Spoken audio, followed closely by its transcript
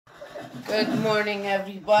Good morning,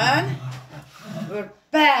 everyone. We're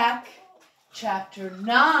back. Chapter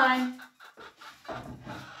 9,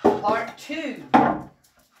 Part 2.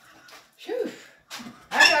 Phew.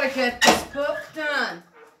 I gotta get this book done.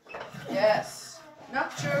 Yes.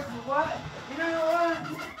 Not sure for what. You know what?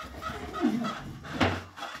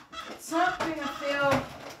 It's something I feel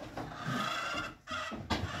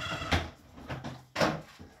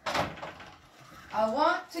I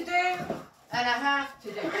want to do and I have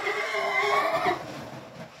to do.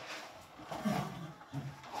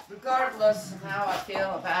 Regardless of how I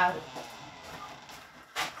feel about it.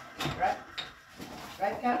 Right?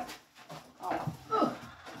 Right, Kat? Oh.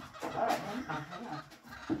 Alright, hang on.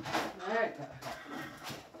 There you go.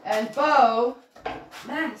 And Bo,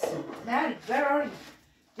 Madison, Maddie, where are you?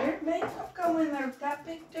 Did makeup go in there with that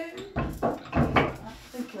big dude? I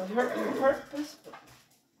think he'll hurt you on purpose, but...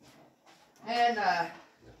 And,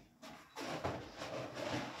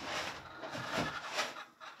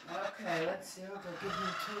 okay, let's see, I don't give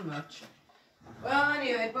him too much. Well,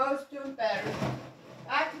 anyway, Bo's doing better.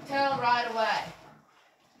 I could tell right away.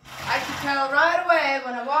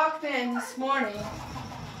 When I walked in this morning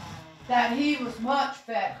that he was much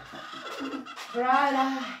better.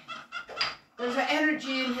 Bright-eyed. There's an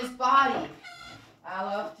energy in his body I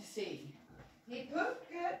love to see. He pooped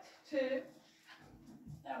good, too.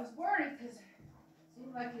 I was worried because it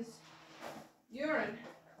seemed like his urine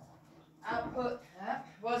output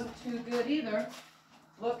wasn't too good either.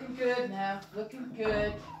 Looking good now. Looking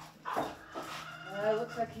good.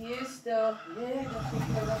 Looks like he is still. Yeah, let's take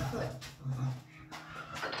care of that foot.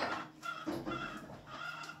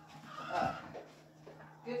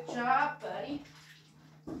 Good job, buddy.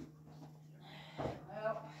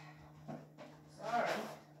 Well, sorry.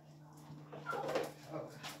 Oh.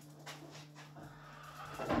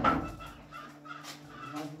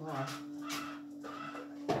 One more.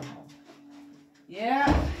 Yeah.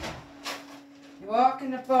 You walk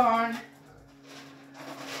in the barn.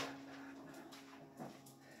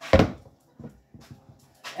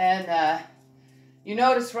 And you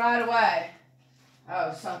notice right away,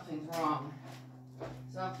 oh, something's wrong.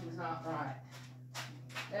 Something's not right.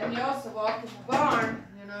 Then you also walk in the barn,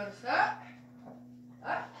 you notice that.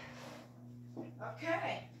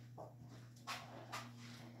 Okay.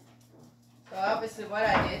 So obviously what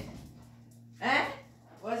I did,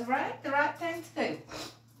 was the right thing to do.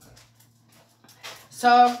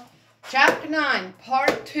 So, chapter 9,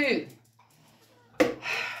 part 2.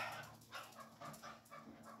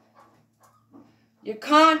 Your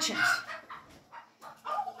conscience.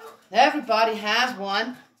 Everybody has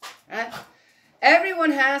one, right?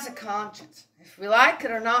 Everyone has a conscience. If we like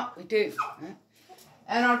it or not, we do. Right?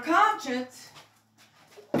 And our conscience,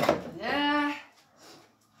 I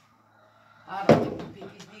don't think the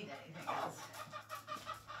people need anything else.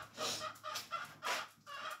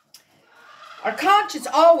 Our conscience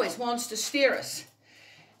always wants to steer us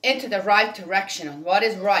into the right direction on what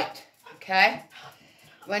is right, okay?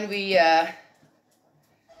 When we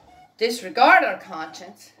disregard our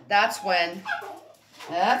conscience, that's when,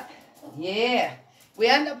 we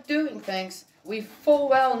end up doing things we full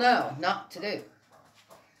well know not to do.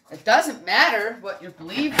 It doesn't matter what your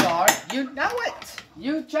beliefs are, you know it.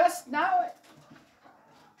 You just know it.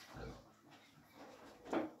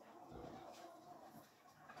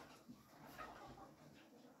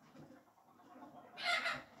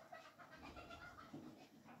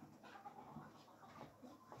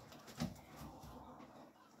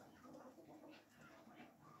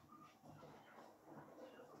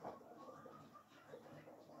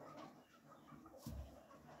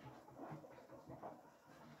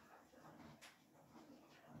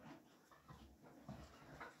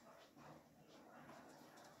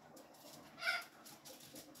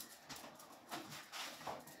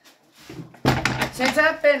 Since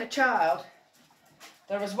I've been a child,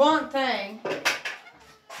 there was one thing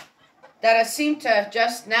that I seem to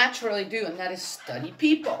just naturally do, and that is study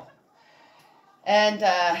people. And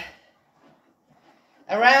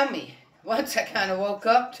around me, once I kind of woke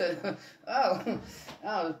up to, oh,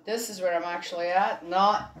 this is where I'm actually at,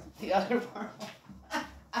 not the other world.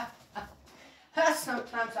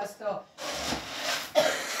 Sometimes I still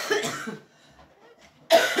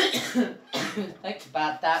think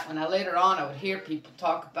about that when later on I would hear people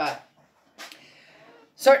talk about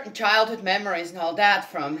certain childhood memories and all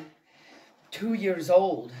that from 2 years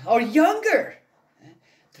old or younger,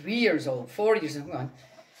 3 years old, 4 years old. I'm going,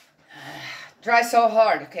 try so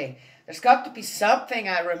hard. Okay, there's got to be something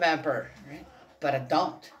I remember, right? But I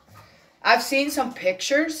don't. I've seen some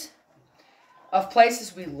pictures of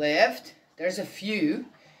places we lived. There's a few,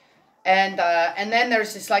 and then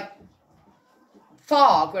there's this like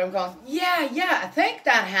fog where I'm going, yeah, I think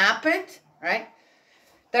that happened, right?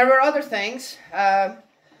 There were other things.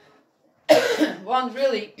 One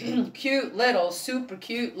really super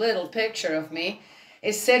cute little picture of me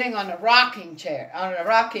is sitting on a rocking chair, on a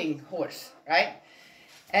rocking horse, right?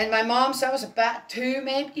 And my mom said I was about 2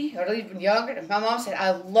 maybe, or even younger. And my mom said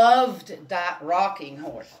I loved that rocking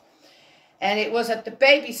horse. And it was at the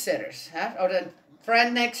babysitter's, or the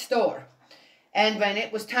friend next door. And when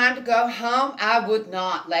it was time to go home, I would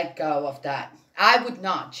not let go of that. I would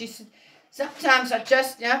not. She said, sometimes I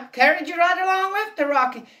just, carried you right along with the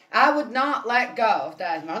rocking. I would not let go of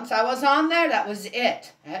that. Once I was on there, that was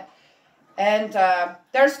it. And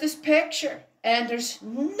there's this picture, and there's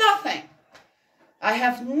nothing. I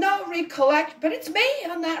have no recollection, but it's me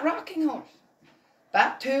on that rocking horse.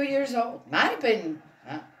 About 2 years old. Might have been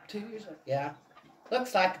 2 years old. Yeah,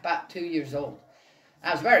 looks like about 2 years old.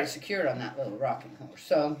 I was very secure on that little rocking horse,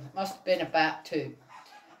 so must have been about 2.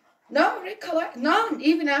 No none.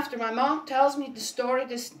 Even after my mom tells me the story,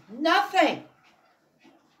 there's nothing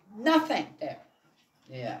there.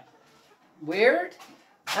 Yeah. Weird?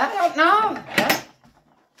 I don't know. Yeah.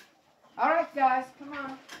 All right, guys, come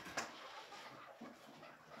on.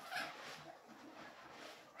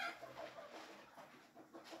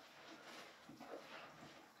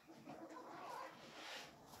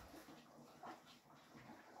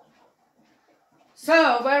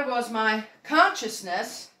 So, where was my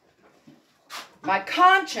consciousness? My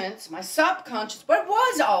conscience, my subconscious, where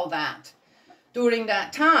was all that during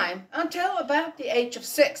that time until about the age of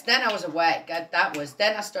 6? Then I was awake.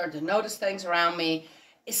 Then I started to notice things around me.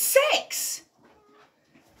 6!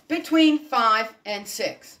 Between 5 and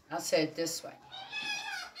 6. I'll say it this way.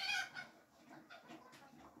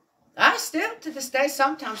 I still, to this day,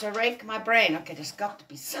 sometimes I rake my brain. Okay, there's got to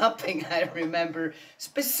be something I remember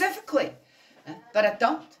specifically. But I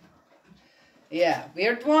don't. Yeah,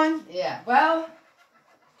 weird one. Yeah, well,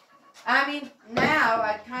 I mean, now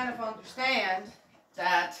I kind of understand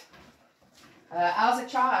that as a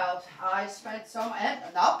child, I spent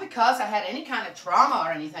not because I had any kind of trauma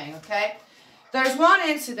or anything, okay? There's one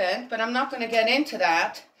incident, but I'm not going to get into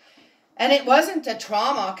that. And it wasn't a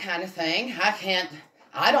trauma kind of thing.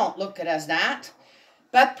 I don't look at it as that.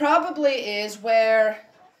 But probably is where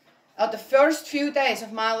the first few days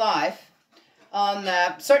of my life, on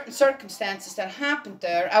certain circumstances that happened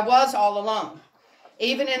there, I was all alone,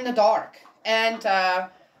 even in the dark, and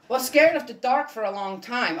was scared of the dark for a long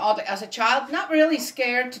time. As a child, not really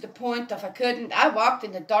scared to the point of I walked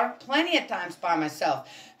in the dark plenty of times by myself,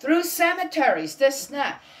 through cemeteries, this and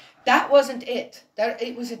that. That wasn't it.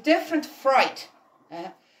 It was a different fright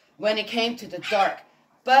when it came to the dark.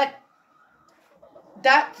 But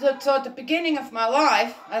so at the beginning of my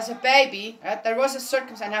life, as a baby, there was a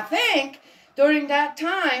circumstance, I think, during that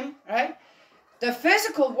time, right, the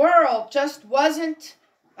physical world just wasn't,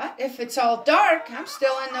 if it's all dark, I'm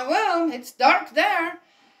still in the womb, it's dark there,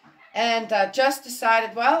 and just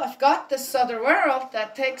decided, well, I've got this other world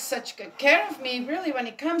that takes such good care of me, really, when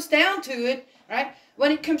it comes down to it, right,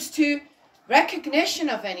 when it comes to recognition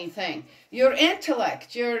of anything, your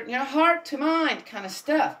intellect, your heart to mind kind of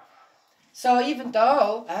stuff. So even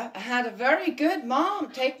though I had a very good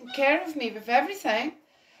mom taking care of me with everything,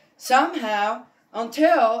 somehow,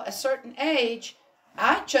 until a certain age,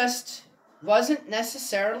 I just wasn't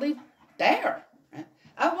necessarily there.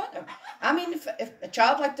 I wonder, I mean, if a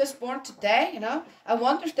child like this born today, I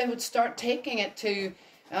wonder if they would start taking it to,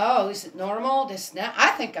 oh, is it normal, this, now?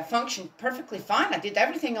 I think I functioned perfectly fine. I did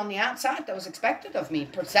everything on the outside that was expected of me,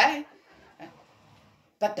 per se.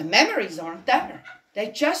 But the memories aren't there.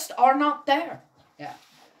 They just are not there. Yeah.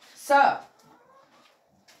 So,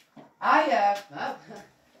 I,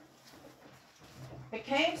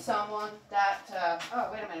 became someone that, oh,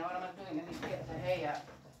 wait a minute, what am I doing? I need to get the hay out.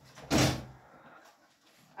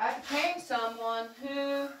 I became someone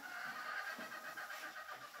who,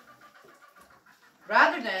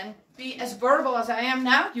 rather than be as verbal as I am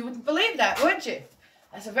now, you wouldn't believe that, would you?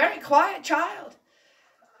 As a very quiet child,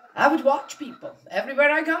 I would watch people. Everywhere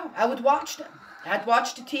I go, I would watch them. I'd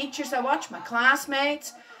watch the teachers, I watch my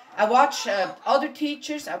classmates, I watch other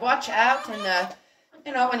teachers, I watch out in the,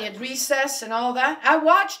 when you had recess and all that, I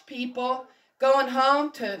watched people going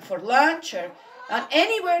home for lunch or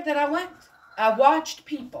anywhere that I went. I watched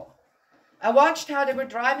people. I watched how they were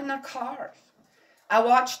driving their cars. I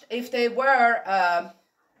watched if they were, how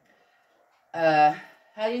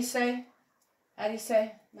do you say,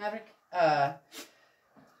 Maverick?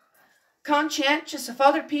 Conscientious of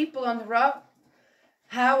other people on the road.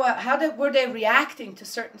 Were they reacting to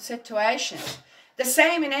certain situations? The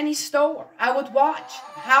same in any store. I would watch.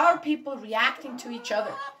 How are people reacting to each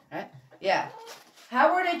other? Right? Yeah.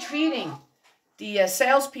 How were they treating the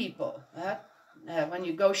salespeople when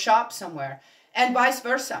you go shop somewhere? And vice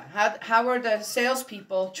versa. How were the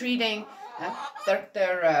salespeople treating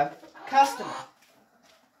their customer?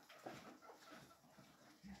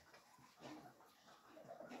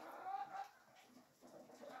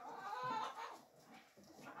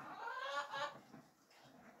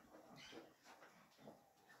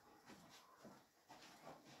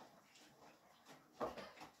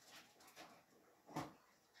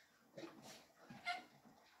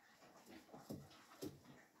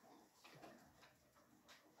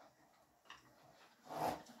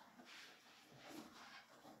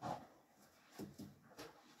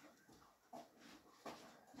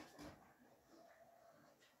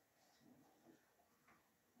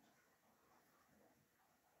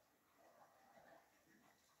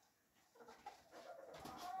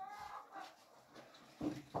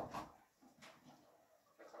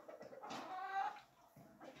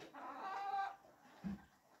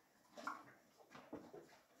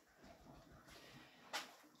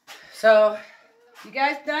 So, you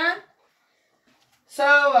guys done?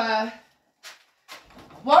 So,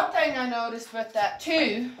 one thing I noticed with that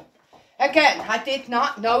too, again, I did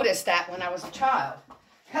not notice that when I was a child,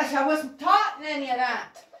 because I wasn't taught any of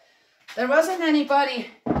that. There wasn't anybody,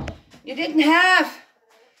 you didn't have,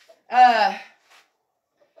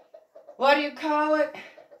 what do you call it?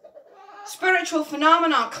 Spiritual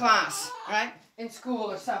phenomenon class, right? In school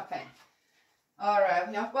or something. All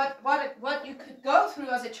right, now what you could go through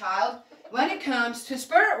as a child when it comes to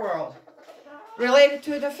spirit world, related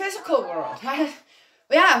to the physical world.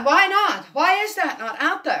 Yeah, why not? Why is that not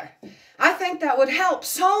out there? I think that would help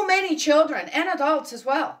so many children and adults as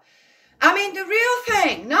well. I mean, the real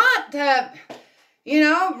thing, not the,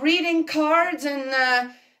 reading cards and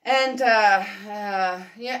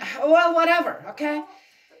yeah, well, whatever, okay?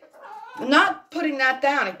 I'm not putting that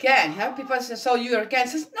down again. People say, so you're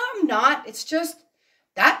against this? No, I'm not. It's just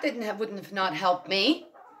that wouldn't have not helped me.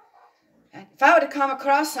 If I would have come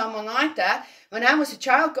across someone like that when I was a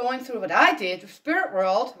child going through what I did with spirit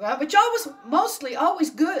world, which was mostly always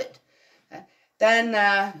good, then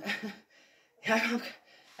I'd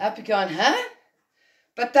be going, huh?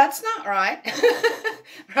 But that's not right.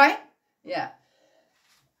 Right? Yeah.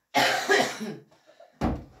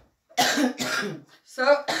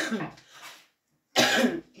 So,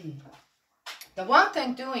 the one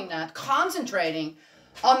thing doing that, concentrating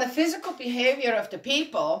on the physical behavior of the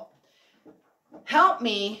people, helped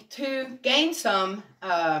me to gain some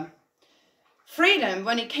freedom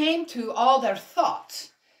when it came to all their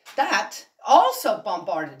thoughts. That also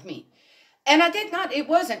bombarded me. And it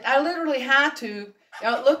wasn't. I literally had to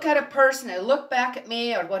look at a person, and look back at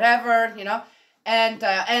me or whatever, and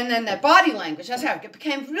then the body language. That's how it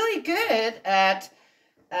became really good at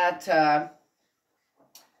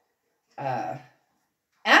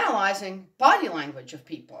analyzing body language of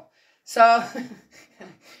people. So,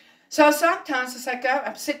 so sometimes it's like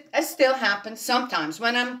it still happens. Sometimes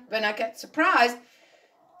when I get surprised,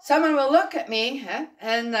 someone will look at me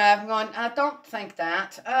and I'm going, I don't think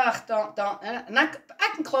that. Don't. And I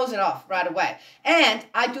can close it off right away. And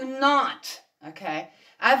I do not. Okay,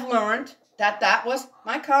 I've learned that was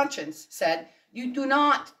my conscience said, you do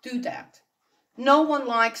not do that. No one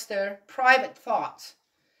likes their private thoughts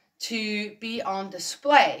to be on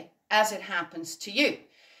display as it happens to you.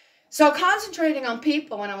 So concentrating on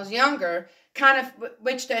people when I was younger, kind of,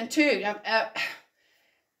 which then too,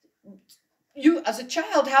 you as a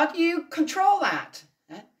child, how do you control that?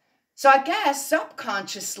 So I guess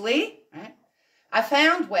subconsciously, right, I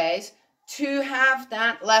found ways to have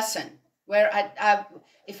that lesson where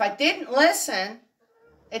if I didn't listen,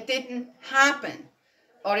 it didn't happen,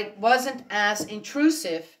 or it wasn't as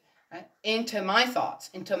intrusive, right, into my thoughts,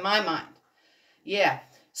 into my mind. Yeah.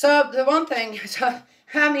 So the one thing,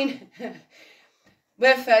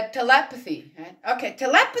 with telepathy, right? Okay,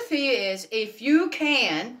 telepathy is if you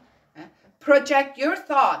can project your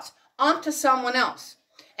thoughts onto someone else,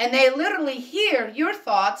 and they literally hear your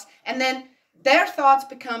thoughts, and then their thoughts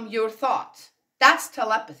become your thoughts. That's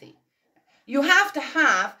telepathy. You have to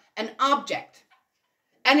have an object,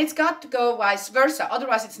 and it's got to go vice versa.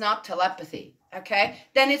 Otherwise, it's not telepathy. Okay?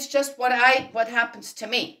 Then it's just what happens to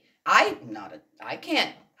me. I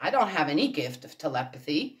don't have any gift of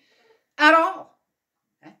telepathy at all.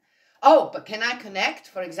 Okay? Oh, but can I connect,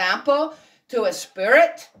 for example, to a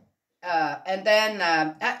spirit, and then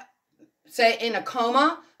say in a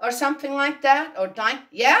coma or something like that, or dying?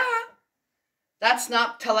 Yeah, that's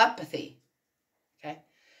not telepathy. Okay,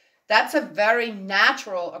 that's a very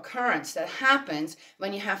natural occurrence that happens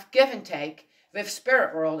when you have give and take with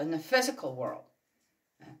spirit world and the physical world.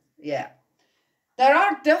 Yeah, there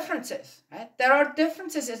are differences, right? There are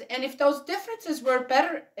differences, and if those differences were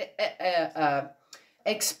better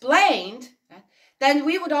explained, right, then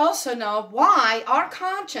we would also know why our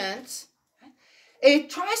conscience, right,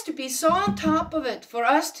 it tries to be so on top of it for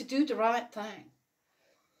us to do the right thing.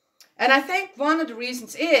 And I think one of the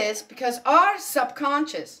reasons is because our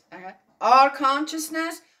subconscious, our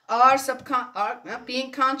consciousness, our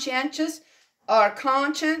being conscientious, our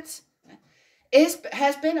conscience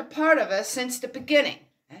has been a part of us since the beginning.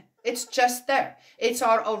 It's just there. It's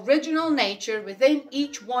our original nature within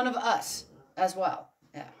each one of us as well.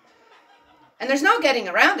 Yeah. And there's no getting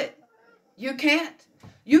around it. You can't.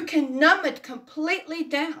 You can numb it completely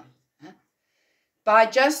down by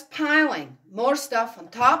just piling more stuff on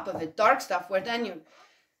top of it, dark stuff, where then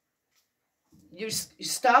you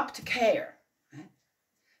stop to care.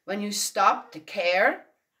 When you stop to care,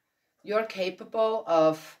 you're capable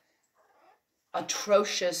of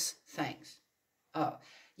atrocious things. Oh,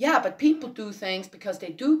 yeah, but people do things because they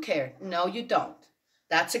do care. No, you don't.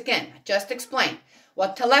 That's, again, I just explained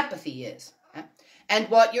what telepathy is and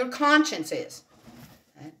what your conscience is.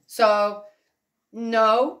 So,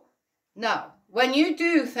 no. When you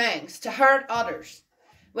do things to hurt others,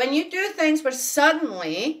 when you do things where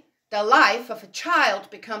suddenly the life of a child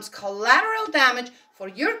becomes collateral damage for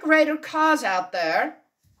your greater cause out there,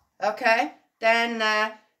 okay, then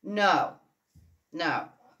no.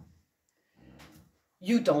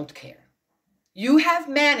 You don't care. You have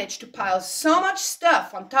managed to pile so much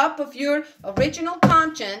stuff on top of your original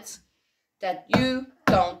conscience that you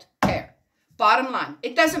don't care. Bottom line,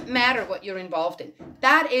 it doesn't matter what you're involved in.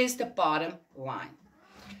 That is the bottom line.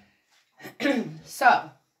 So,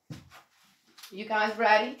 you guys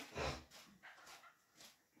ready?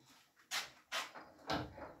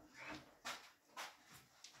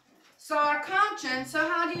 So our conscience, so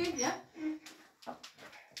how do you,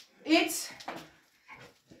 it's,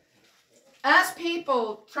 as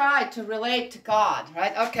people try to relate to God,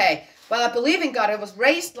 right? Okay, well, I believe in God. I was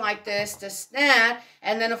raised like this, that,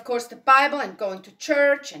 and then, of course, the Bible and going to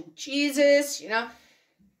church and Jesus, you know.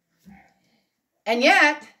 And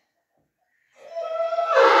yet,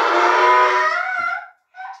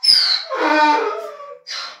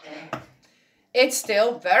 it's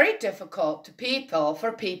still very difficult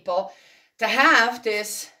for people to have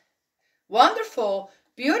this wonderful,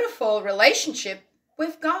 beautiful relationship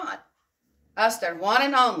with God as their one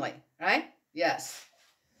and only, right? Yes.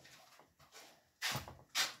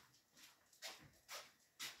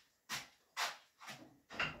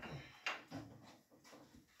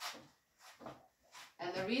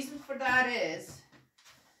 And the reason for that is,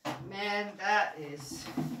 man, that is...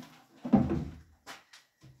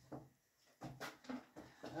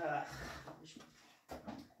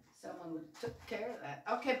 someone would took care of that.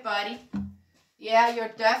 Okay, buddy. Yeah, you're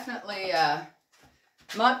definitely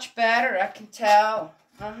much better, I can tell.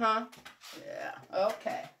 Yeah,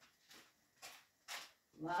 okay.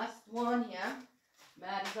 Last one, yeah.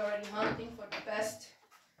 Matt is already hunting for the best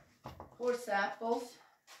horse apples.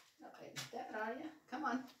 Okay, that are you? Come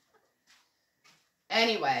on.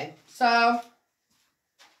 Anyway, so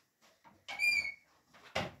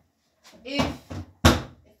if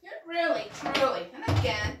you're really, truly, and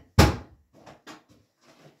again,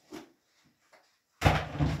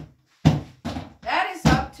 that is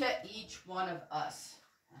up to each one of us.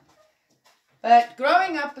 But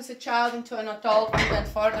growing up as a child into an adult and then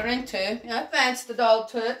further into advanced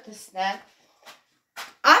adulthood, this, that,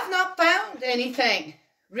 I've not found anything,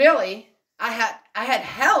 really. I had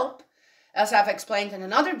help, as I've explained in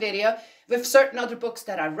another video, with certain other books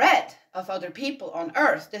that I read of other people on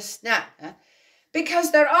earth, this, that.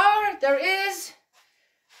 Because there is,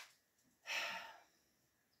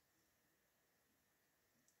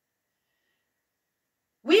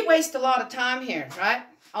 we waste a lot of time here, right?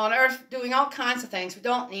 On earth doing all kinds of things we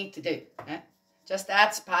don't need to do. Just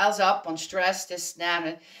that piles up on stress, this,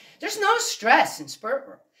 that. There's no stress in spirit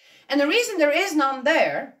world. And the reason there is none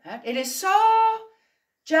there, it is so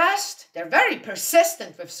just, they're very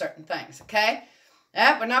persistent with certain things, okay?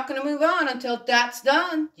 We're not going to move on until that's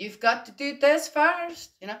done. You've got to do this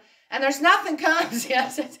first, you know. And there's nothing comes.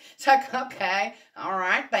 Yes, it's like, okay, all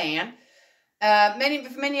right then.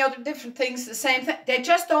 Many other different things, the same thing. They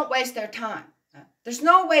just don't waste their time. There's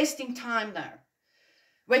no wasting time there,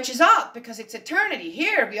 which is odd because it's eternity.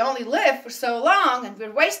 Here, we only live for so long and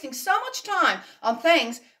we're wasting so much time on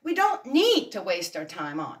things we don't need to waste our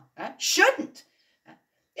time on. Shouldn't.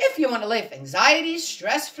 If you want to live anxiety,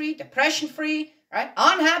 stress-free, depression-free, right?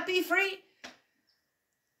 Unhappy-free.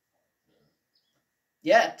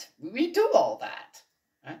 Yet, we do all that.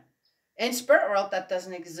 Right? In spirit world, that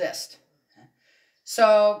doesn't exist.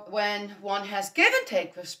 So when one has give and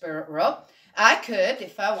take with spirit world, I could,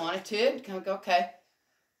 if I wanted to, go, okay,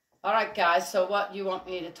 all right, guys, so what you want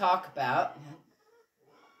me to talk about?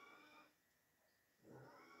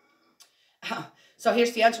 So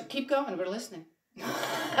here's the answer. Keep going. We're listening.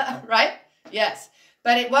 Right? Yes.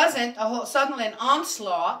 But it wasn't suddenly an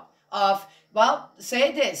onslaught of, well,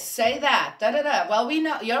 say this, say that, da-da-da. Well, we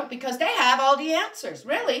know, because they have all the answers.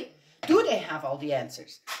 Really? Do they have all the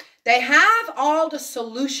answers? They have all the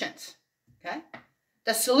solutions. Okay?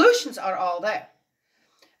 The solutions are all there.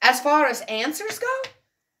 As far as answers go,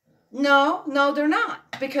 no, they're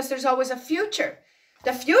not. Because there's always a future.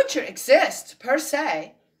 The future exists, per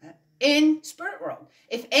se, in spirit world.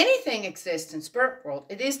 If anything exists in spirit world,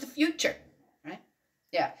 it is the future, right?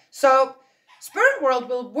 Yeah. So spirit world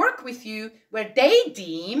will work with you where they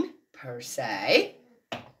deem, per se,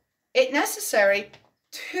 it necessary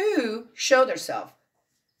to show themselves,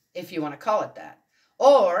 if you want to call it that.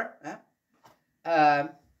 Or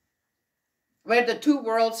where the two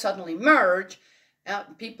worlds suddenly merge.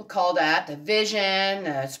 People call that a vision,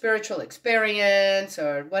 a spiritual experience,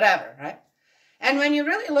 or whatever, right? And when you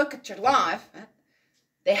really look at your life,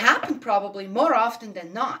 they happen probably more often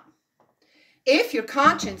than not. If your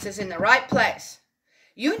conscience is in the right place,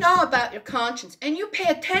 you know about your conscience, and you pay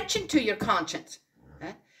attention to your conscience.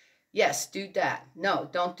 Right? Yes, do that. No,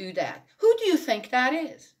 don't do that. Who do you think that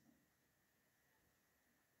is?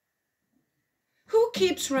 Who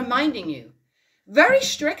keeps reminding you? Very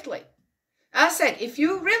strictly. I said, if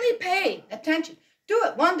you really pay attention, do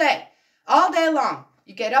it one day, all day long.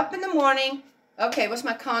 You get up in the morning. Okay, what's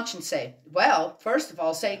my conscience say? Well, first of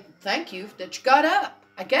all, say thank you that you got up,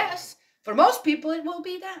 I guess. For most people, it will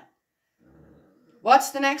be that. What's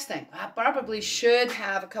the next thing? I probably should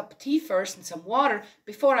have a cup of tea first and some water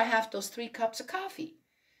before I have those 3 cups of coffee.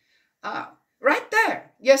 Right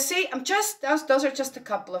there. You see, those are just a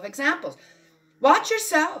couple of examples. Watch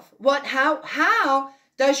yourself. How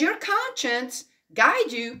does your conscience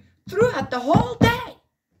guide you throughout the whole day?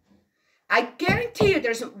 I guarantee you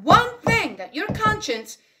there's one thing that your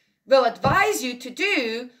conscience will advise you to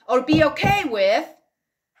do or be okay with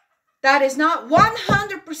that is not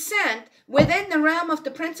 100% within the realm of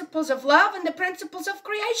the principles of love and the principles of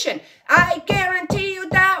creation. I guarantee you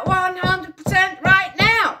that 100% right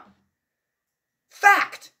now.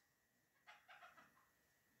 Fact.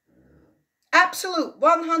 Absolute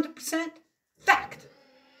 100% fact.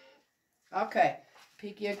 Okay.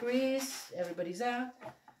 Piggy agrees. Everybody's out.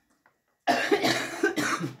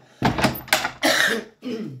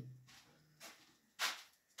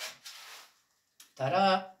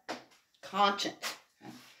 Ta-da. Conscience.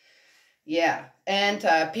 Yeah.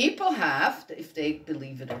 And people have, if they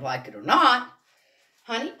believe it or like it or not,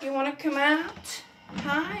 honey, you want to come out?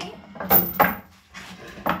 Hi.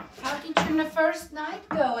 How did your first night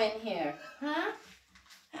go in here? Huh?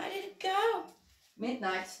 How did it go?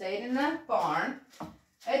 Midnight stayed in the barn.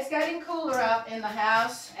 It's getting cooler out in the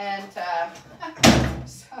house, and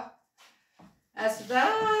so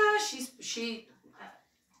she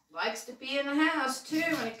likes to be in the house too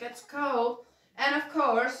when it gets cold. And of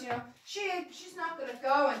course, she's not going to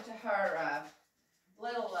go into her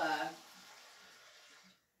little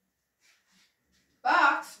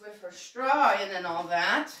box with her straw in and all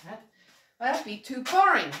that. That'd be too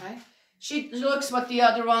boring, right? She looks what the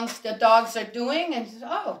other ones, the dogs are doing, and says,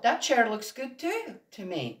 oh, that chair looks good too, to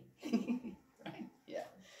me. Right? Yeah.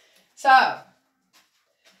 So,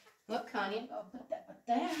 look, honey, I'll put that up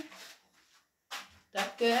there.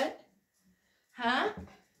 That good? Huh?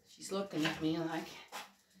 She's looking at me like.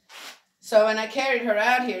 So when I carried her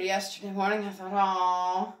out here yesterday morning, I thought,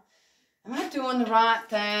 oh, am I doing the right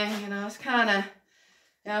thing? It's kind of,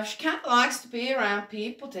 she kind of likes to be around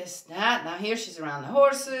people, this, that. Now here she's around the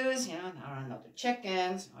horses, now around other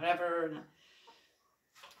chickens, whatever.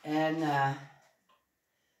 And I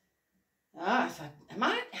thought, am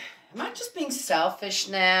I just being selfish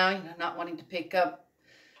now? Not wanting to pick up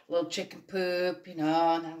little chicken poop, and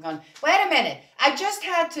I'm going, wait a minute. I just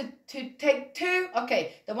had to take 2.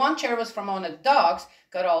 Okay, the one chair was from one of the dogs,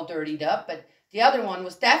 got all dirtied up, but the other one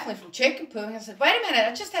was definitely from chicken poo. And I said, wait a minute,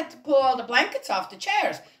 I just had to pull all the blankets off the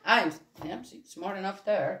chairs. I'm smart enough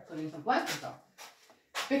there, putting some blankets off.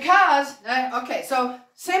 Because, okay, so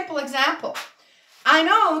simple example. I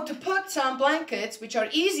know to put some blankets, which are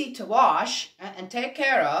easy to wash and take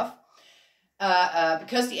care of,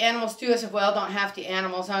 because the animals too, I said, well, don't have the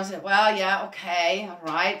animals. And I said, well, yeah, okay, all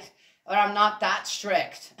right. Or I'm not that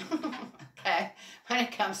strict. Okay, when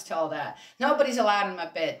it comes to all that. Nobody's allowed in my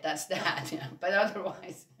bed, that's that. But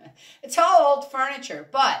otherwise, it's all old furniture.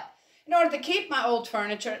 But in order to keep my old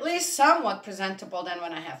furniture at least somewhat presentable, then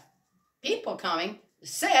when I have people coming to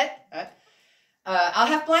sit, I'll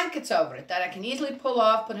have blankets over it that I can easily pull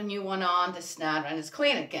off, put a new one on, this and that, and it's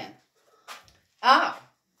clean again. Oh,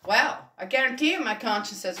 well, I guarantee you my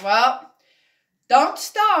conscience says, well, don't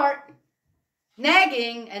start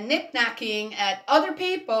nagging and nip-knacking at other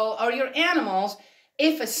people or your animals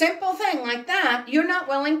if a simple thing like that you're not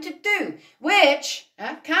willing to do, which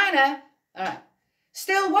kind of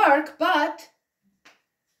still work, but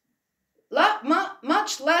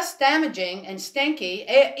much less damaging and stinky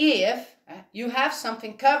if you have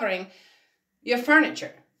something covering your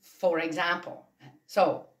furniture, for example.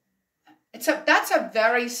 So that's a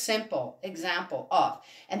very simple example of.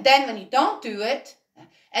 And then when you don't do it,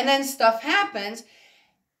 and then stuff happens,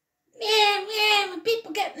 when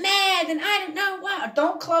people get mad and I don't know what, or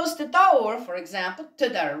don't close the door, for example, to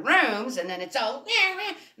their rooms, and then it's all,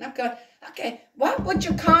 and I'm going, okay, what would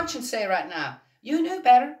your conscience say right now? You knew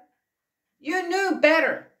better. You knew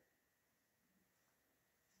better.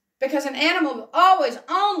 Because an animal will always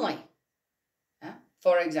only,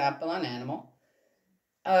 for example, an animal,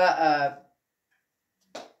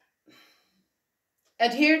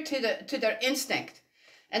 adhere to their instinct.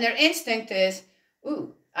 And their instinct is,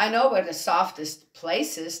 ooh, I know where the softest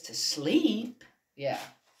place is to sleep. Yeah,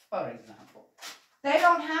 for example. They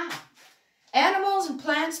don't have. Animals and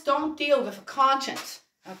plants don't deal with a conscience,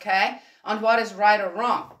 okay, on what is right or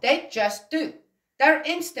wrong. They just do. Their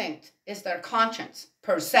instinct is their conscience,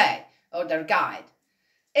 per se, or their guide.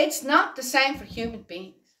 It's not the same for human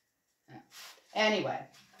beings. Anyway,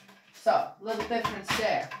 so, little difference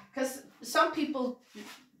there. Because some people,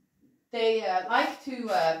 they like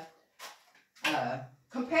to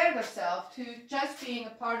compare themselves to just being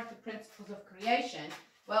a part of the principles of creation.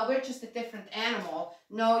 Well, we're just a different animal.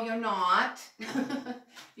 No, you're not.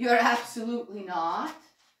 You're absolutely not.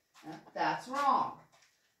 That's wrong.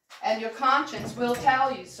 And your conscience will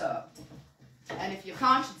tell you so. And if your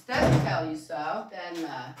conscience doesn't tell you so, then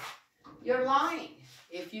you're lying.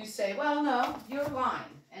 If you say, well, no, you're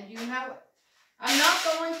lying, and you know it. I'm not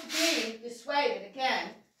going to be dissuaded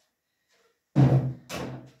again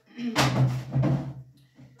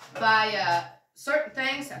by certain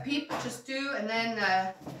things that people just do, and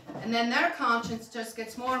then their conscience just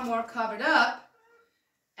gets more and more covered up,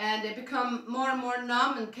 and they become more and more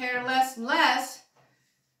numb and care less and less,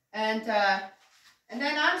 and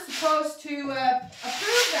then I'm supposed to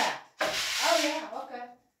approve that. Oh yeah, okay.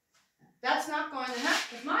 That's not going to happen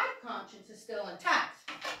because my conscience is still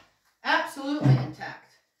intact, absolutely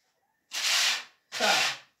intact. So,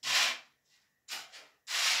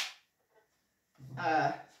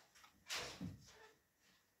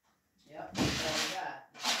 yep, there's that.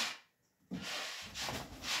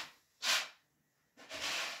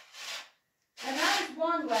 And that is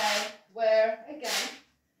one way where, again,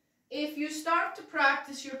 if you start to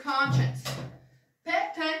practice your conscience, pay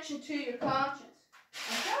attention to your conscience,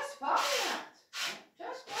 and just follow that.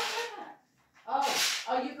 Just follow that. Oh,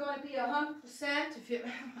 are you going to be 100% if you,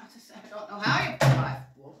 I don't know how your life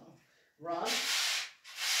will run.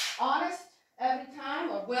 Honest every time,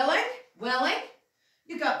 or willing.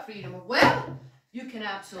 You got freedom of will. You can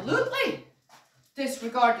absolutely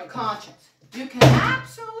disregard your conscience. You can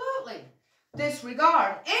absolutely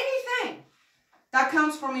disregard anything that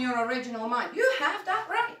comes from your original mind. You have that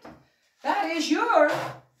right. That is your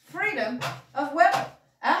freedom of will.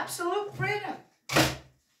 Absolute freedom.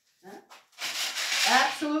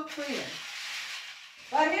 Absolute freedom.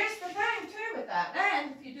 But here's the thing too with that.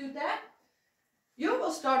 And if you do that, you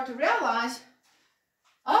will start to realize,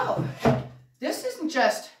 oh, this isn't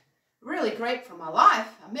just really great for my life.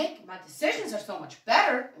 My decisions are so much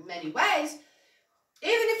better in many ways.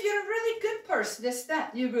 Even if you're a really good person,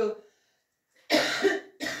 you will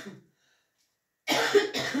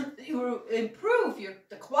you will improve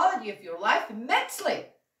the quality of your life immensely.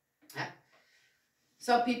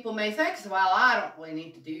 Some people may think, well, I don't really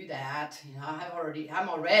need to do that. I'm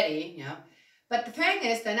already. But the thing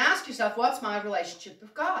is, then ask yourself, what's my relationship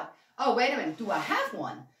with God? Oh, wait a minute, do I have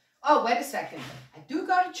one? Oh, wait a second. I do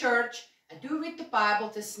go to church. I do read the Bible,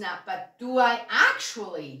 this and that. But do I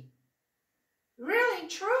actually, really,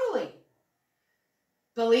 truly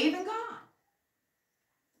believe in God?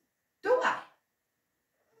 Do I?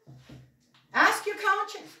 Ask your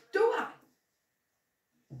conscience, do I?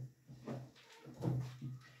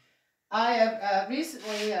 I have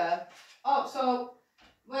recently, so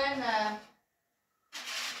when,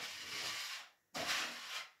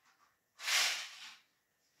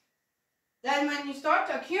 then when you start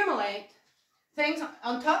to accumulate things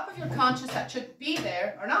on top of your conscience that should be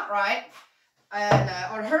there, or not right, and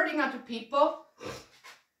or hurting other people,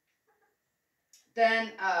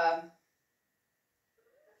 then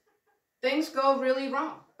things go really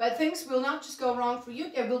wrong. But things will not just go wrong for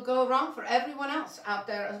you, they will go wrong for everyone else out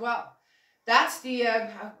there as well. That's the,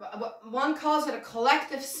 one calls it a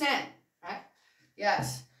collective sin, right?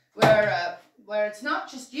 Yes, where it's not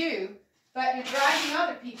just you, but you're dragging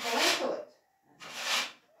other people into it.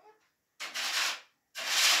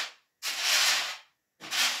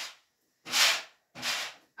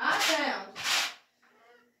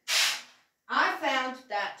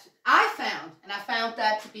 I found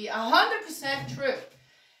that to be 100% true.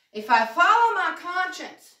 If I follow my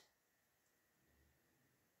conscience,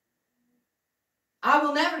 I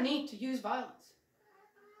will never need to use violence.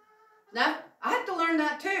 Now, I had to learn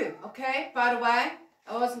that too, okay? By the way,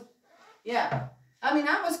 I wasn't, yeah. I mean,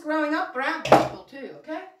 I was growing up around people too,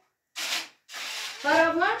 okay? But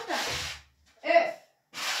I've learned that.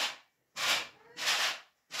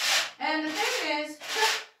 And the thing is,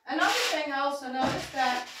 another thing I also noticed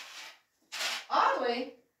that,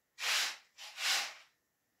 oddly,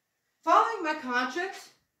 following my conscience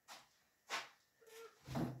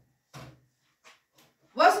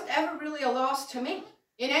wasn't ever really a loss to me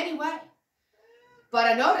in any way. But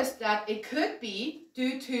I noticed that it could be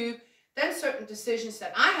due to then certain decisions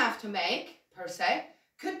that I have to make, per se,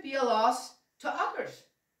 could be a loss to others.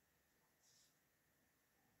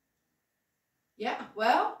 Yeah,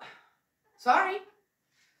 well, sorry.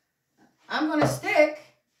 I'm going to stick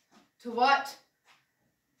to what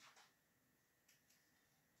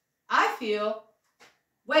I feel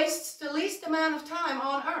wastes the least amount of time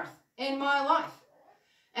on earth in my life,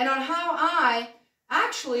 and on how I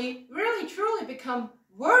actually really truly become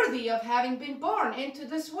worthy of having been born into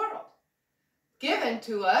this world, given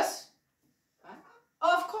to us,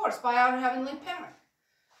 of course, by our Heavenly Parent,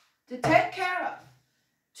 to take care of,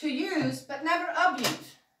 to use, but never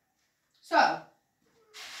abuse. So,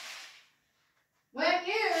 when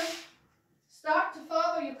you start to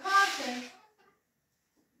follow your conscience,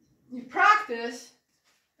 you practice,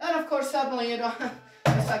 and of course suddenly you don't,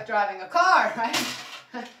 it's like driving a car, right?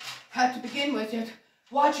 Had to begin with, you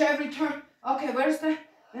watch every turn. Okay, where's the,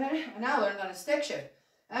 and now I learned on a stick shift.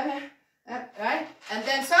 Right? And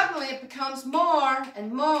then suddenly it becomes more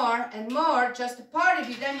and more and more just a part of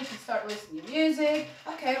you. Then you can start listening to music.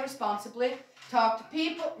 Okay, responsibly. Talk to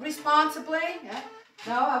people responsibly. Yeah.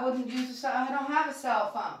 No, I wouldn't use I don't have a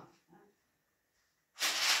cell phone.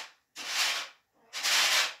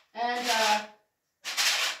 And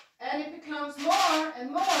it becomes more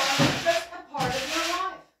and more just a part of your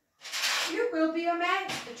life. You will be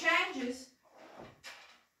amazed the changes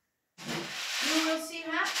you will see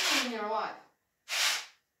happening in your life.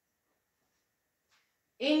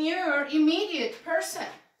 In your immediate person.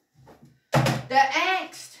 The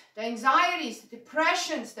angst, the anxieties, the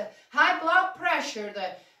depressions, the high blood pressure,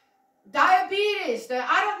 the diabetes,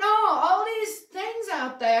 I don't know, all these things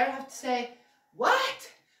out there, I have to say,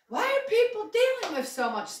 what? Why are people dealing with so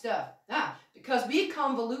much stuff? Because we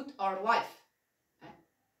convolute our life.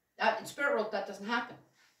 In spirit world, that doesn't happen.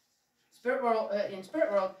 In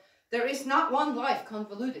spirit world, there is not one life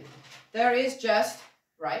convoluted. There is just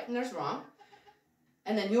right and there's wrong.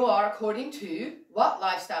 And then you are according to what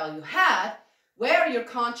lifestyle you had, where your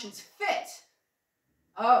conscience fits.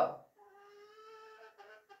 Oh.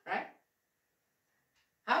 Right?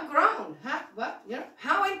 How grown?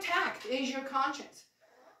 How intact is your conscience?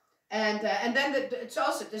 And then it's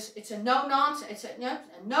also this. It's a no nonsense. It's a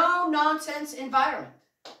no nonsense environment.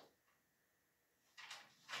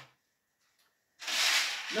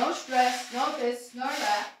 No stress. No this. No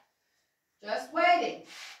that. Just waiting.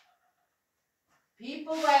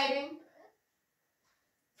 People waiting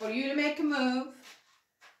for you to make a move.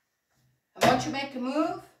 And once you make a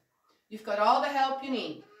move, you've got all the help you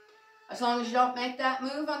need. As long as you don't make that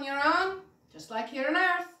move on your own, just like here on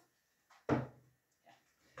earth.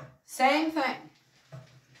 Same thing.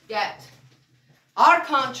 Yet, our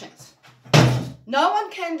conscience. No one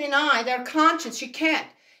can deny their conscience. You can't.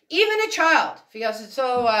 Even a child. Because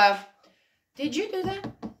so, did you do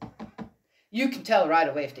that? You can tell right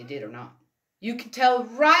away if they did or not. You can tell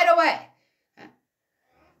right away.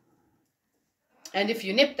 And if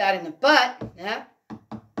you nip that in the butt,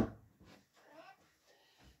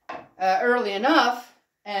 early enough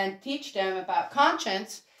and teach them about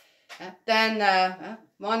conscience, then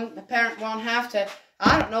the parent won't have to,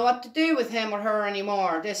 I don't know what to do with him or her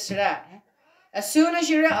anymore, this or that. As soon as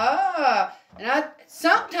you're,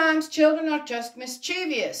 sometimes children are just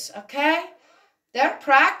mischievous, okay? They're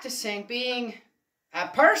practicing being a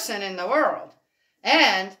person in the world.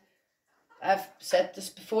 And I've said this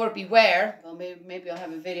before, beware. Well, maybe I'll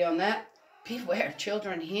have a video on that. Beware,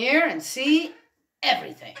 children hear and see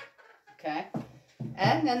everything. Okay?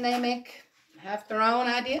 And then they make have their own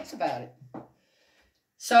ideas about it.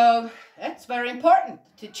 So that's very important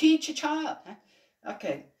to teach a child.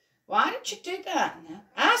 Okay, why did you do that?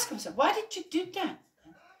 Ask them, why did you do that?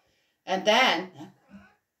 And then,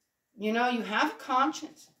 you know, you have a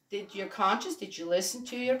conscience. Did you listen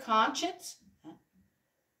to your conscience?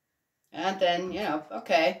 And then, you know,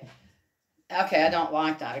 okay, I don't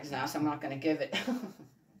like that example, so I'm not going to give it.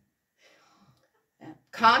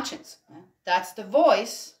 Conscience, that's the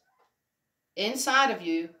voice inside of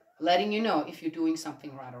you letting you know if you're doing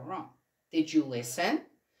something right or wrong. Did you listen?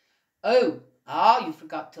 Oh, you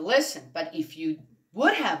forgot to listen. But if you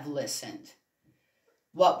would have listened,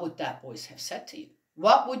 what would that voice have said to you?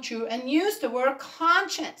 What would you, and use the word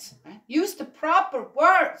conscience, right? Use the proper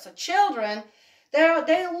words. So children,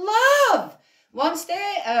 they love, once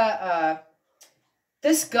they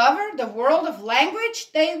discover the world of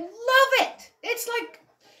language, they love it. It's like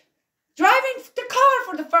driving the car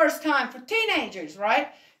for the first time for teenagers, right?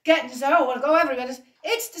 Getting to say, oh, we'll go everywhere.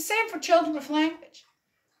 It's the same for children with language.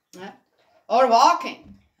 Right? Or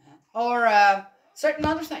walking. Or certain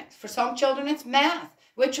other things. For some children, it's math,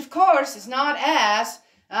 which, of course, is not as,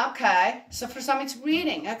 okay, so for some, it's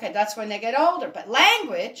reading. Okay, that's when they get older. But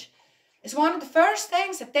language is one of the first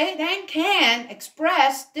things that they then can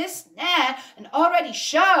express this, that, and already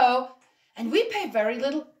show. And we pay very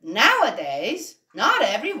little nowadays. Not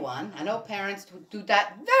everyone. I know parents who do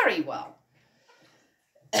that very well.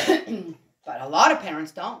 But a lot of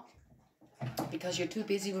parents don't. Because you're too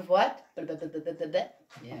busy with what?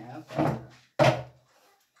 Yeah.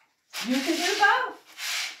 You can do both.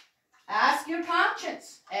 Ask your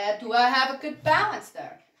conscience. Do I have a good balance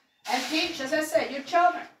there? And teach, as I said, your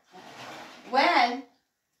children. When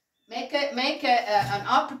make an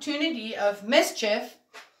opportunity of mischief,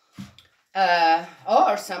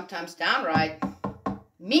 or sometimes downright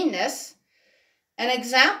meanness, an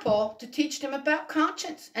example to teach them about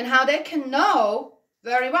conscience and how they can know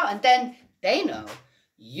very well. And then they know,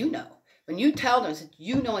 you know. When you tell them,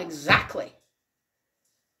 you know exactly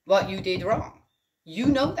what you did wrong. You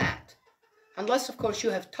know that. Unless, of course,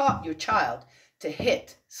 you have taught your child to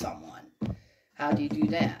hit someone. How do you do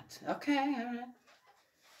that? Okay,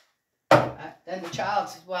 all right. Then the child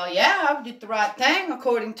says, well, yeah, I did the right thing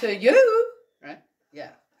according to you. Right?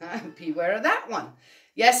 Yeah. Beware of that one.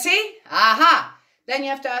 Yeah, see? Aha. Then you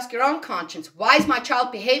have to ask your own conscience. Why is my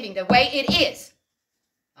child behaving the way it is?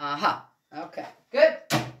 Aha. Okay. Good.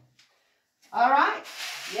 All right.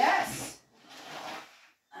 Yes.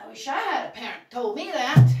 I wish I had a parent told me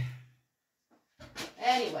that.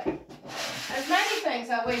 Anyway, there's many things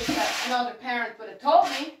I wish that another parent would have told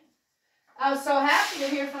me. I was so happy to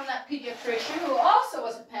hear from that pediatrician who also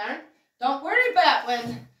was a parent. Don't worry about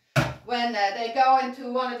when they go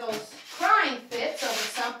into one of those crying fits over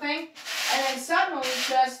something and then suddenly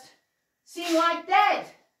just seem like dead.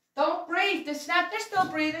 Don't breathe. They're still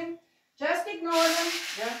breathing. Just ignore them.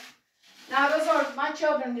 Yeah. Now, my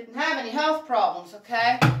children didn't have any health problems,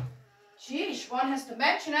 okay? Jeez, one has to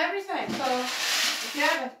mention everything. So if you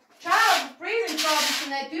have a child with breathing problems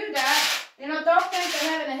and they do that, you know, don't think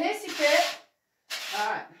they're having a hissy fit.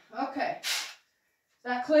 All right, okay. Is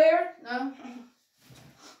that clear? No?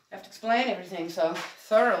 I have to explain everything so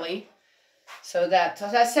thoroughly. So that,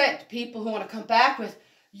 as I said, people who want to come back with,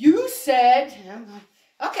 you said,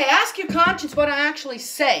 okay, ask your conscience what I actually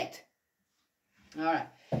said. All right.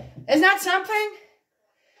 Isn't that something?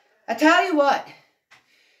 I tell you what,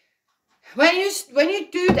 when you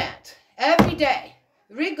do that every day,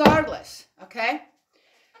 regardless, okay?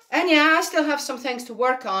 And yeah, I still have some things to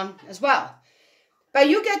work on as well. But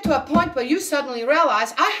you get to a point where you suddenly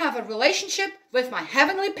realize, I have a relationship with my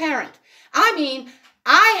heavenly parent. I mean,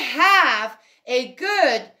 I have a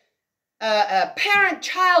good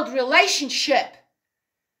parent-child relationship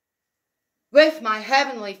with my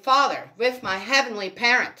heavenly Father, with my heavenly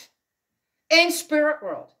parent in spirit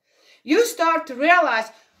world. You start to realize,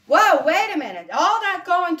 whoa, wait a minute, all that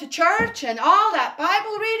going to church and all that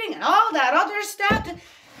Bible reading and all that other stuff,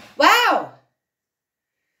 wow,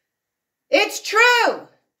 it's true.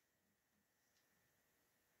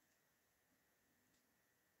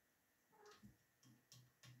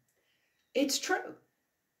 It's true.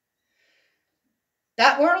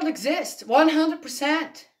 That world exists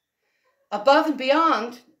 100% above and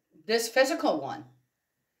beyond this physical one.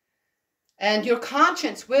 And your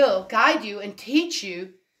conscience will guide you and teach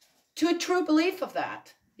you to a true belief of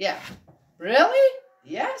that. Yeah. Really?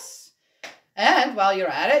 Yes. And while you're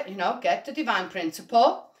at it, you know, get the Divine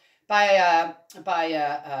Principle by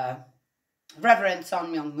Reverend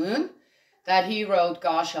Sun Myung Moon that he wrote,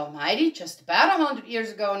 Gosh Almighty, just about 100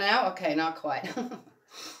 years ago now. Okay, not quite.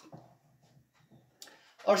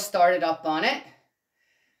 or started up on it.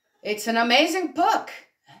 It's an amazing book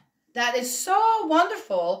that is so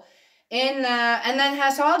wonderful and then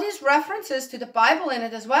has all these references to the Bible in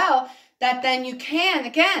it as well, that then you can,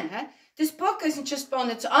 again, this book isn't just on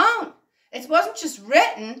its own. It wasn't just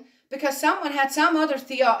written because someone had some other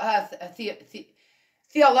theological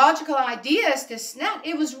ideas, this and that.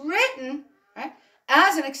 It was written, right,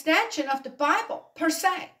 as an extension of the Bible, per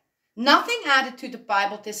se. Nothing added to the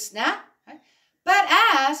Bible, this and that, right, but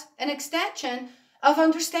as an extension of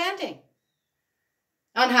understanding.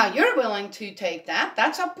 On how you're willing to take that,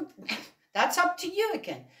 that's up to you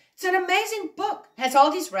again. It's an amazing book. It has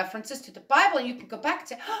all these references to the Bible, and you can go back and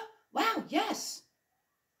say, oh, wow, yes.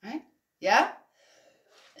 Right? Yeah?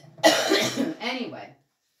 Anyway,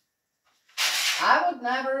 I would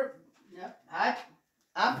never, no,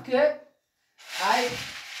 I'm good.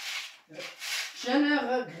 Je ne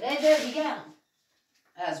regrette rien,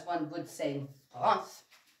 as one would say in France.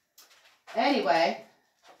 Anyway,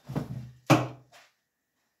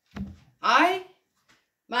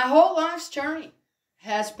 my whole life's journey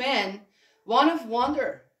has been one of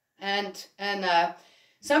wonder, and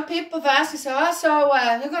some people have asked me, so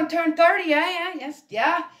you're going to turn 30, yes,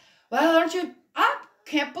 yeah. Well, aren't you? I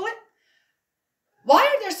can't believe. Why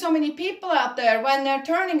are there so many people out there when they're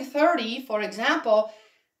turning 30, for example?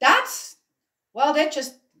 That's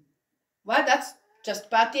just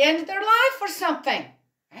about the end of their life or something.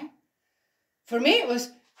 Right? For me, it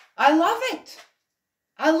was, I love it.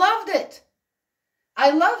 I loved it.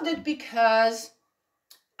 I loved it because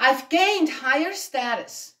I've gained higher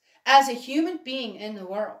status as a human being in the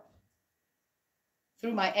world.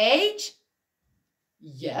 Through my age?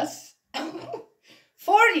 Yes.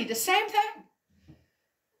 40, the same thing.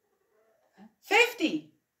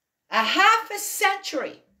 50, a half a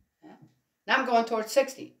century. Now I'm going towards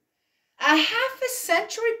 60. A half a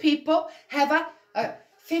century people have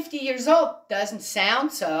 50 years old. Doesn't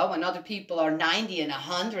sound so when other people are 90 and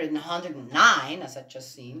 100 and 109, as I've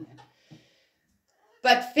just seen.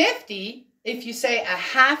 But 50, if you say a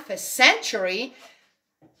half a century,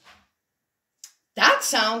 that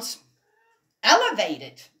sounds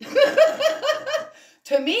elevated.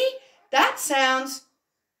 To me, that sounds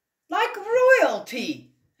like royalty.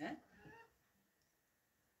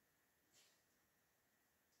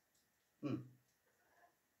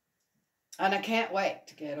 And I can't wait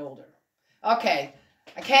to get older. Okay,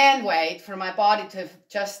 I can wait for my body to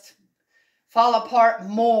just fall apart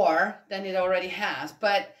more than it already has.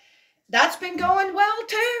 But that's been going well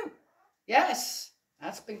too. Yes,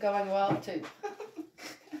 that's been going well too.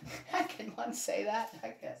 How can one say that,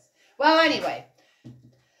 I guess? Well, anyway.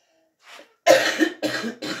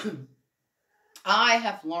 I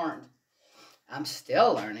have learned, I'm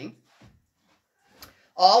still learning,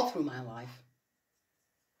 all through my life,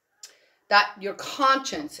 that your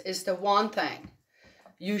conscience is the one thing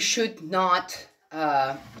you should not,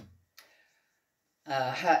 I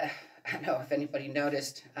don't know if anybody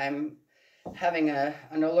noticed, I'm having an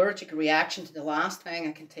allergic reaction to the last thing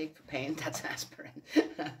I can take for pain, that's aspirin.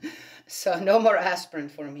 So no more aspirin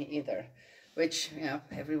for me either, which, you know,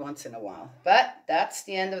 every once in a while. But that's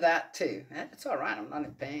the end of that too. It's all right, I'm not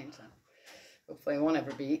in pain, so hopefully I won't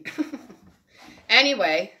ever be.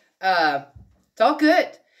 Anyway, it's all good.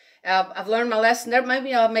 I've learned my lesson there.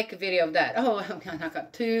 Maybe I'll make a video of that. Oh, I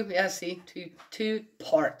got two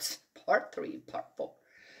parts. Part 3, part 4.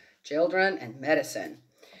 Children and medicine.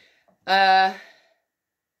 I'm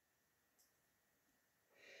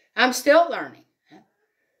still learning.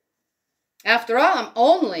 After all, I'm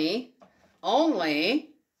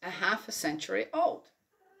only a half a century old,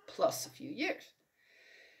 plus a few years.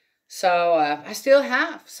 So I still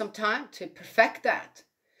have some time to perfect that,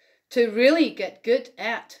 to really get good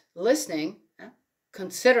at listening,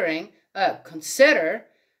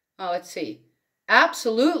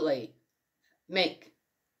 absolutely make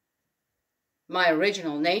my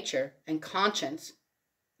original nature and conscience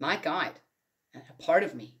my guide, and a part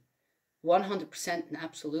of me, 100% and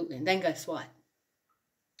absolutely. And then guess what?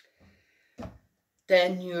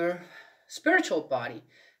 Then your spiritual body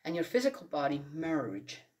and your physical body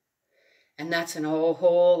merge. And that's a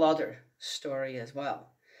whole other story as well.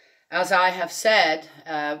 As I have said,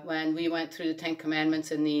 when we went through the Ten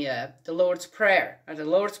Commandments in the Lord's Prayer, or the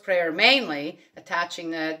Lord's Prayer mainly,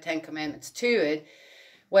 attaching the Ten Commandments to it,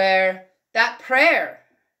 where that prayer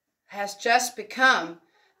has just become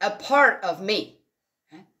a part of me.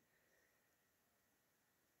 Okay?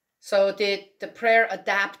 So did the prayer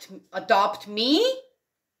adopt me?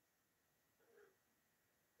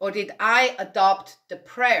 Or did I adopt the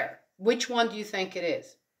prayer? Which one do you think it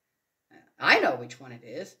is? I know which one it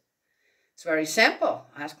is. It's very simple.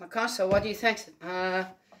 Ask my conscience. So what do you think?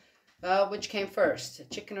 Which came first, the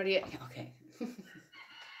chicken or the egg? Okay.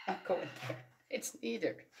 I'm going there. It's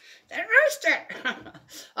neither. The rooster.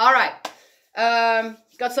 All right.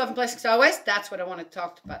 God's love and blessings always. That's what I want to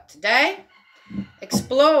talk about today.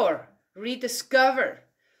 Explore, rediscover,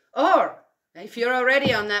 or if you're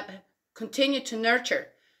already on that, continue to nurture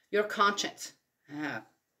your conscience.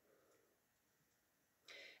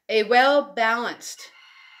 A well-balanced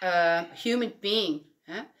human being,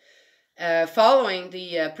 following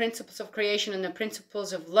the principles of creation and the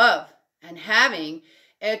principles of love, and having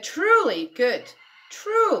a truly good,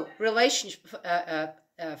 true relationship,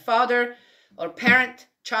 father or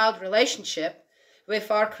parent-child relationship with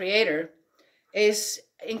our Creator is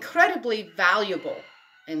incredibly valuable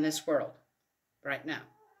in this world right now.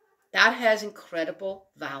 That has incredible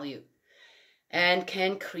value and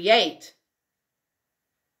can create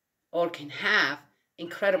or can have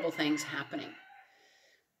incredible things happening.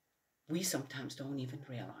 We sometimes don't even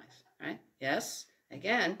realize, right? Yes,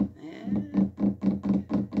 again,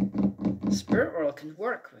 the spirit world can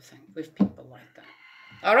work with people like that.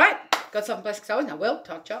 All right, God's love and blessings always. Now we'll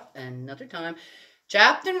talk to you another time.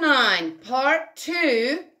 Chapter 9, Part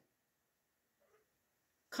 2,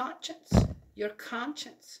 Conscience. Your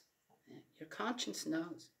conscience. Your conscience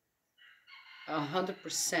knows.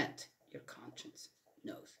 100% your conscience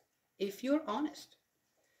knows. If you're honest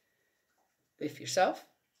with yourself,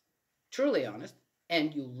 truly honest,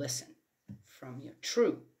 and you listen from your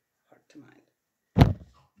true heart to mind.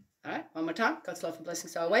 All right, one more time. God's love and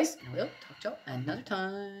blessings always. And we'll talk to you another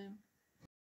time.